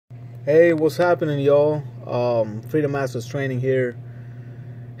Hey, what's happening, y'all? Freedom Masters Training here.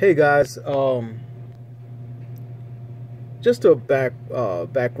 Hey, guys. Just a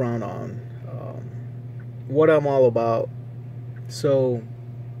background on what I'm all about. So,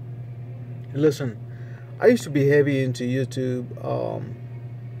 listen, I used to be heavy into YouTube.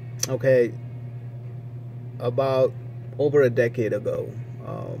 Okay, about over a decade ago.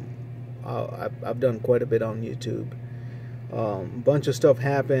 I've done quite a bit on YouTube. Bunch of stuff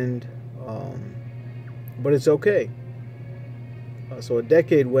happened, but it's okay. So a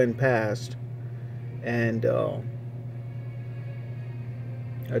decade went past, and I'm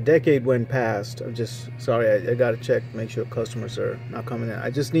just sorry. I gotta check, make sure customers are not coming in. I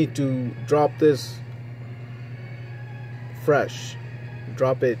just need to drop this fresh,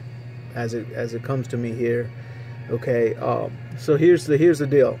 drop it as it comes to me here. Okay. So here's the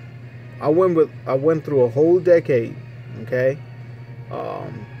deal. I went through a whole decade. Okay.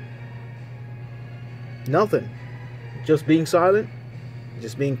 Nothing. Just being silent,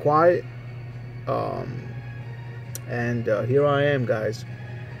 just being quiet. And here I am, guys.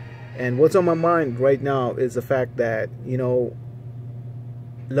 And what's on my mind right now is the fact that,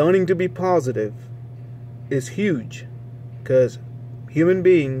 learning to be positive is huge, because human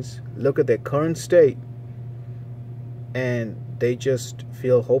beings look at their current state and they just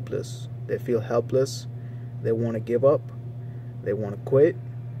feel hopeless. They feel helpless. They want to give up. They want to quit,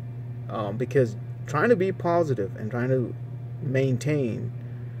 because trying to be positive and trying to maintain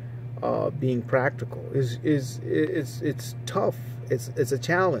being practical it's tough. It's a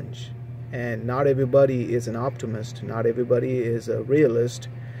challenge, and not everybody is an optimist. Not everybody is a realist.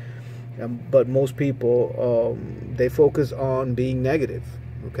 But most people, they focus on being negative.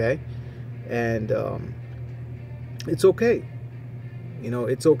 Okay, and it's okay.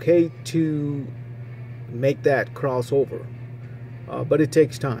 It's okay to make that crossover, but it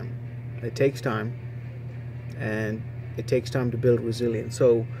takes time. It takes time, and it takes time to build resilience.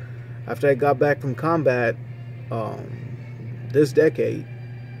 So after I got back from combat, this decade,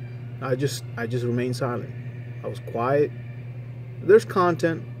 I just remained silent. I was quiet. There's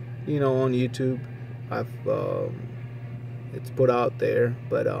content, on YouTube. It's put out there,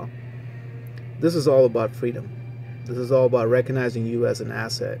 but this is all about freedom. This is all about recognizing you as an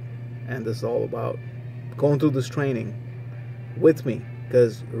asset, and this is all about going through this training with me.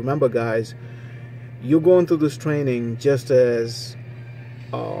 Because remember, guys, you're going through this training just as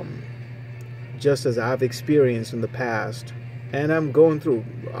I've experienced in the past, and I'm going through.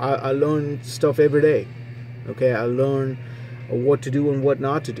 I learn stuff every day. Okay, I learn what to do and what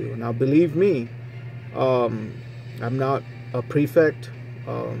not to do. Now, believe me, I'm not a prefect.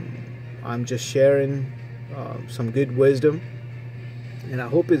 I'm just sharing some good wisdom, and I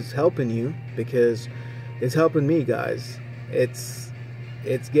hope it's helping you, because it's helping me, guys.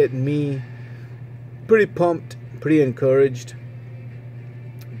 It's getting me pretty pumped, pretty encouraged,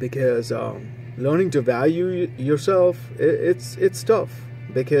 because learning to value yourself, it's tough,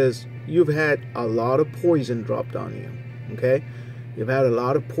 because you've had a lot of poison dropped on you. Okay, you've had a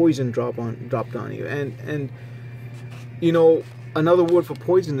lot of poison dropped on you, and another word for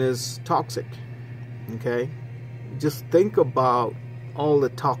poison is toxic. Okay, just think about all the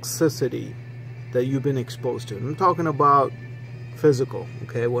toxicity that you've been exposed to. I'm talking about physical.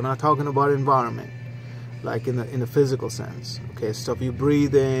 Okay, we're not talking about environment, like in the physical sense. Okay, stuff you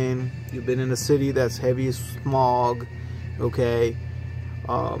breathe in. You've been in a city that's heavy smog. Okay,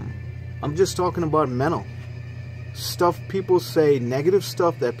 I'm just talking about mental stuff. People say negative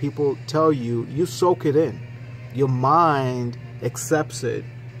stuff that people tell you. You soak it in. Your mind accepts it,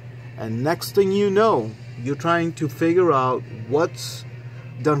 and next thing you know, you're trying to figure out what's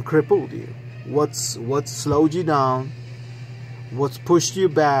done crippled you, what's slowed you down, what's pushed you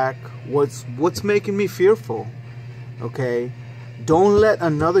back, what's making me fearful. Okay, don't let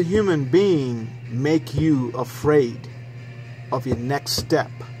another human being make you afraid of your next step.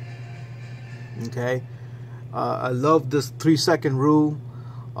 Okay, I love this 3-second rule.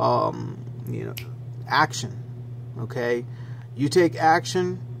 Action. Okay, you take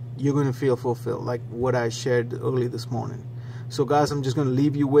action, you're going to feel fulfilled, like what I shared early this morning. So guys, I'm just going to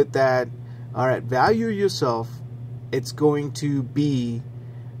leave you with that. All right, value yourself. It's going to be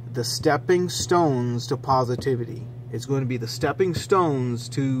the stepping stones to positivity. It's going to be the stepping stones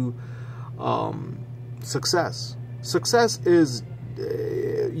to success. Success is,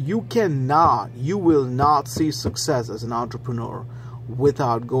 you will not see success as an entrepreneur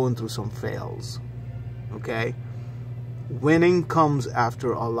without going through some fails. Okay? Winning comes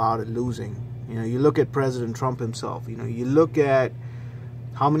after a lot of losing. You look at President Trump himself. You look at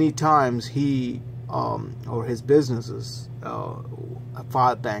how many times he or his businesses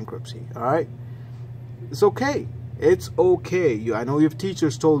filed bankruptcy. All right, it's okay. It's okay. I know your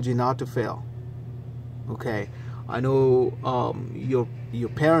teachers told you not to fail. Okay, I know your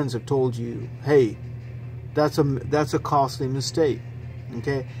parents have told you, hey, that's a costly mistake.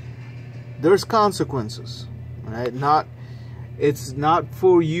 Okay, there's consequences. Right? It's not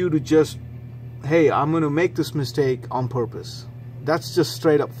for you to just, hey, I'm going to make this mistake on purpose. That's just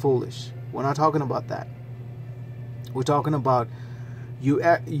straight up foolish. We're not talking about that. We're talking about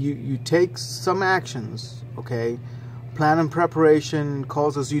you take some actions, okay? Plan and preparation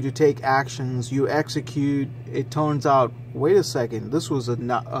causes you to take actions. You execute. It turns out, wait a second, this was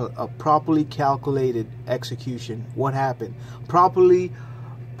a properly calculated execution. What happened? Properly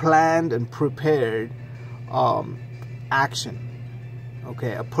planned and prepared action.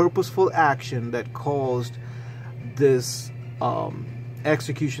 Okay, a purposeful action that caused this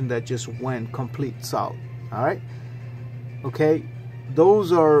execution that just went complete south. All right. Okay,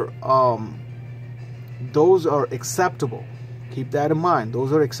 those are acceptable. Keep that in mind.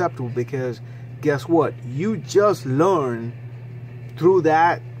 Those are acceptable because guess what? You just learned through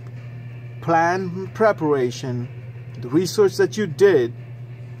that plan preparation, the research that you did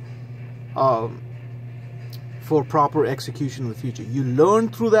for proper execution in the future. You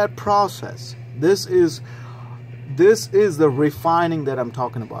learned through that process. This is the refining that I'm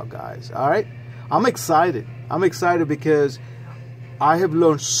talking about, guys. All right, I'm excited. I'm excited because I have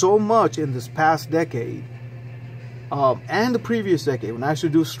learned so much in this past decade and the previous decade. When I used to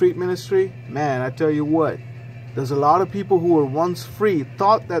do street ministry, man, I tell you what, there's a lot of people who were once free,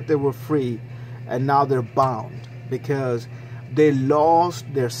 thought that they were free, and now they're bound because they lost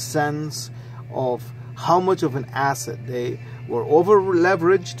their sense of how much of an asset. They were over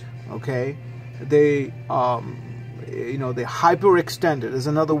leveraged. Okay, they they hyperextended is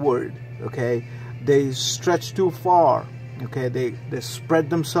another word. Okay, they stretched too far. Okay, they spread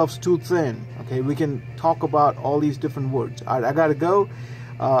themselves too thin. Okay, we can talk about all these different words. All right, I gotta go.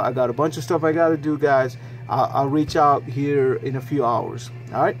 I got a bunch of stuff I gotta do, guys. I'll reach out here in a few hours.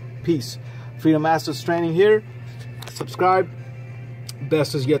 All right, peace. Freedom Masters Training here. Subscribe.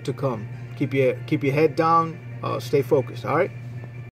 Best is yet to come. Keep your head down. Stay focused. All right.